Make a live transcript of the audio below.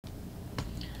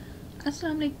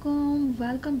Assalamualaikum,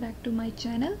 welcome back to my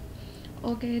channel.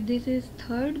 Okay, this is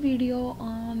third video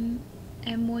on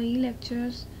MOE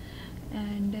lectures,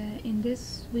 and in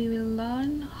this we will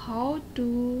learn how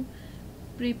to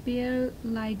prepare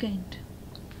ligand.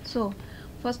 So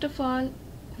first of all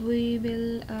we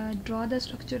will draw the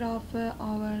structure of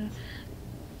our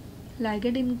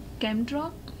ligand in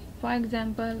ChemDraw. For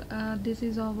example, this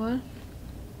is our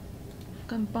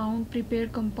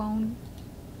prepared compound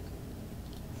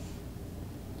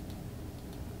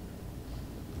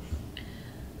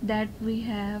that we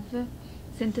have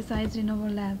synthesized in our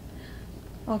lab.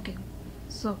 Okay,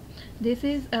 so this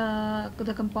is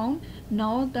the compound.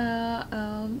 Now the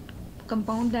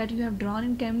compound that you have drawn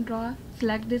in ChemDraw,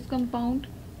 select this compound.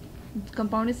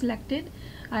 Compound is selected,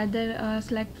 either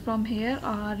select from here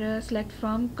or select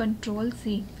from Control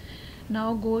C.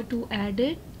 Now go to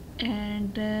edit,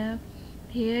 and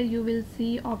here you will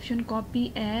see option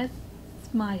copy as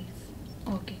smiles.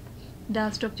 Okay, the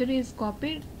structure is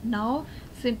copied. Now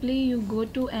simply you go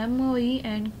to MOE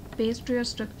and paste your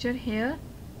structure here.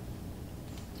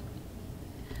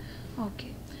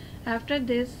 Okay, after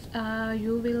this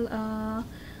you will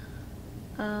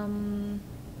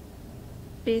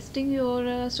pasting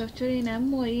your structure in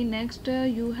MOE. Next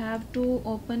you have to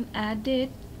open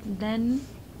edit, then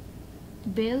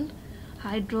build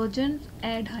hydrogens,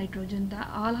 add hydrogen.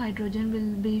 All hydrogen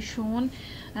will be shown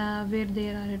where they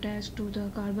are attached to the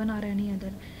carbon or any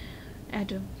other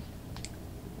atom.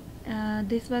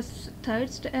 This was third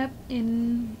step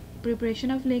in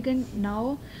preparation of ligand.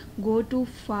 Now go to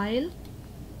file,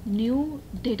 new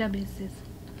databases.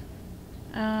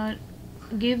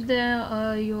 Give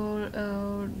the your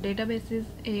databases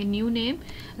a new name.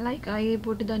 Like I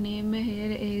put the name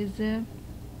here is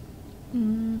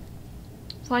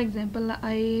for example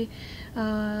I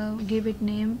give it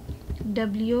name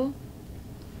WC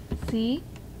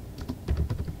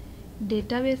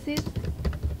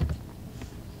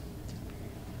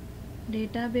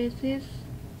databases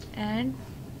and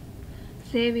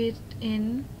save it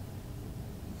in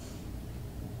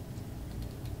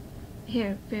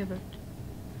here favorite.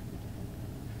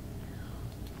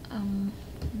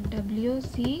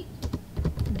 WC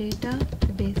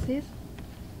databases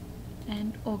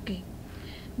and OK.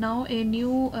 Now a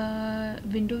new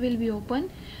window will be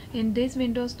open. In this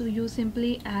window you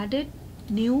simply added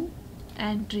new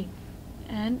entry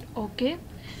and OK.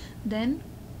 Then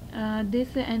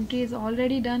this entry is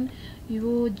already done.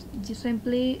 You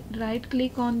simply right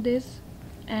click on this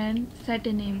and set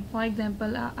a name. For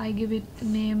example, I give it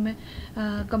name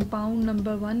compound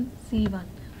number 1 C1.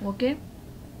 Okay,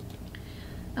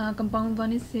 compound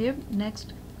 1 is saved.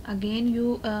 Next again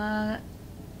you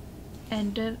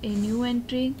enter a new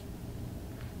entry.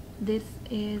 This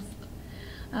is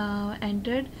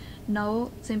entered.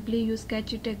 Now simply you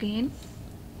sketch it again.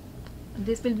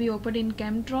 This will be opened in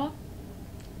ChemDraw.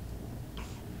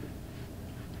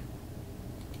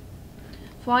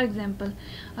 For example,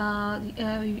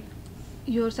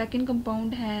 your second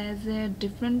compound has a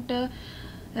different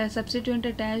substituent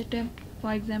attached.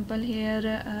 For example, here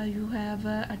you have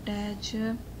attached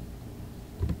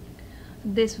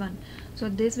this one. So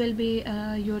this will be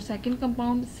your second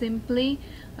compound. Simply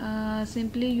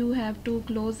you have to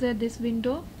close this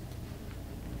window,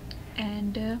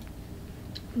 and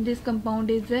this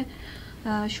compound is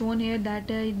shown here.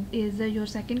 That is your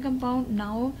second compound.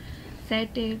 Now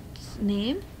set its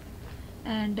name,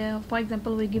 and for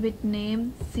example we give it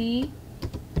name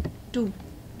C2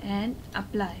 and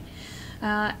apply.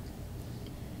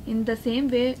 In the same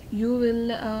way you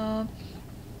will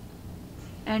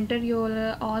enter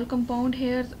your all compound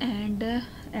here, and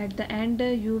at the end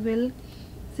you will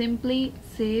simply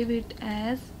save it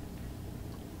as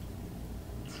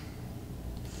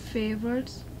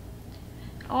favorites.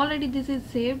 Already this is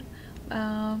saved,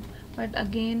 but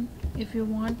again if you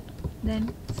want,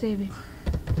 then save it.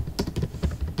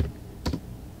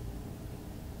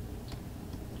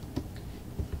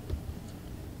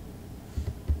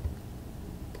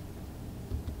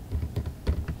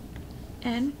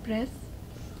 And press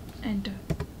enter.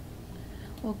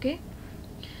 Okay,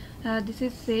 this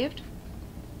is saved,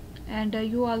 and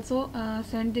you also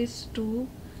send this to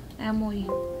MOE.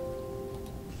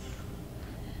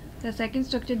 The second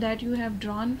structure that you have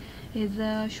drawn is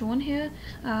shown here.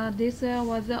 This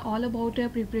was all about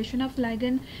preparation of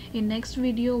ligand. In next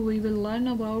video we will learn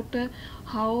about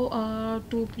how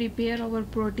to prepare our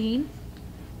protein.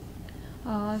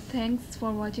 Thanks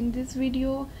for watching this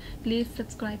video. Please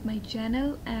subscribe my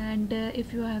channel, and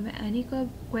if you have any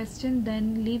question,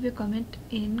 then leave a comment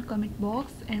in comment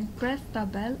box and press the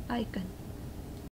bell icon.